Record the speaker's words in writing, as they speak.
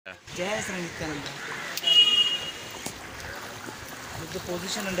Jai NaviNityananda. With the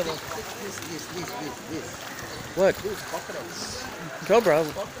position and the work. This. What? This cockroach. Cobra.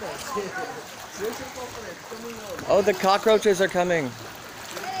 Social cockroach coming out. Oh, the cockroaches are coming.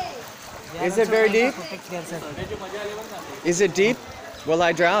 Is it very deep? Is it deep? Will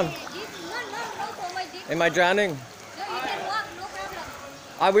I drown? Am I drowning?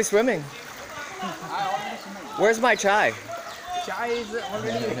 Are we swimming? Where's my chai? Chai is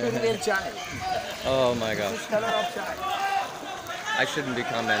already everywhere chai. Oh my This gosh. is color of chai. I shouldn't be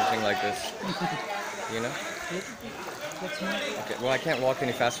commenting like this. You know? Okay, well, I can't walk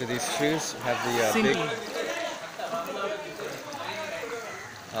any faster. These shoes have the big...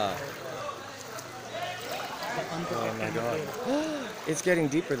 Oh my god. It's getting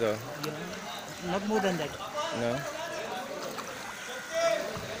deeper though. Yeah. Not more than that. No?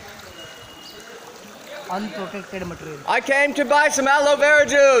 Unprotected material. I came to buy some aloe vera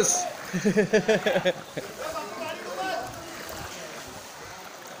juice!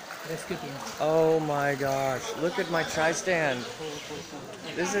 Rescue team. Oh my gosh. Look at my chai stand.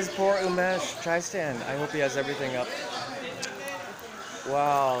 This is poor Umesh chai stand. I hope he has everything up.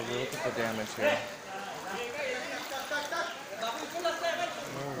 Wow, look at the damage here.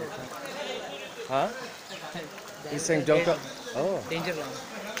 Huh? He's saying don't go. Oh, Danger zone.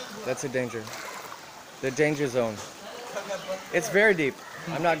 that's a danger. The danger zone. It's very deep.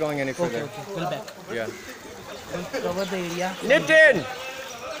 I'm not going any Okay, further. okay. Pull back. Yeah. We'll cover the area. Nitin!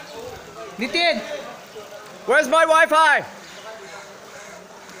 Nitin! Where's my Wi-Fi?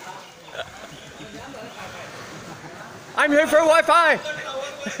 I'm here for Wi-Fi!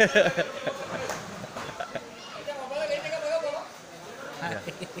 Yeah.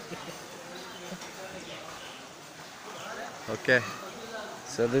 Okay.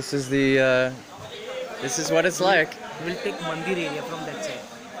 So this is the this is what it's like. We'll take Mandir area from that side.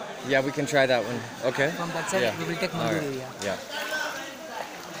 Yeah, we can try that one. Okay. From that side, Yeah. we will take All Mandir right. area. Yeah.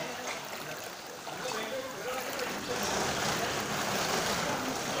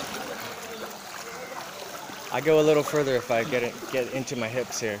 I go a little further if I get into my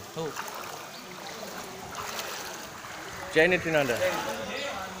hips here. Oh. Jai Nityananda.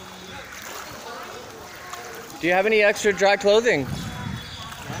 Do you have any extra dry clothing?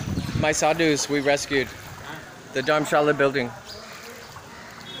 My sadhus we rescued. The Dharmshala building.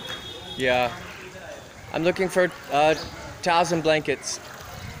 Yeah. I'm looking for towels and blankets.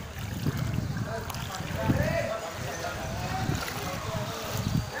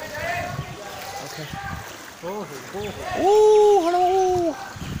 Okay. Oh, Ooh, hello. hello.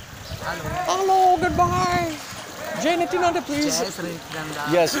 Hello, goodbye. Jai Nityananda, Jai please.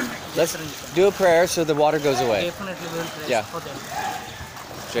 NaviNityananda. Yes, let's do a prayer so the water goes away. Definitely we will press Yeah. for them.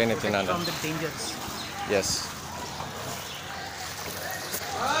 Jai Protect Nityananda. from the dangers. Yes.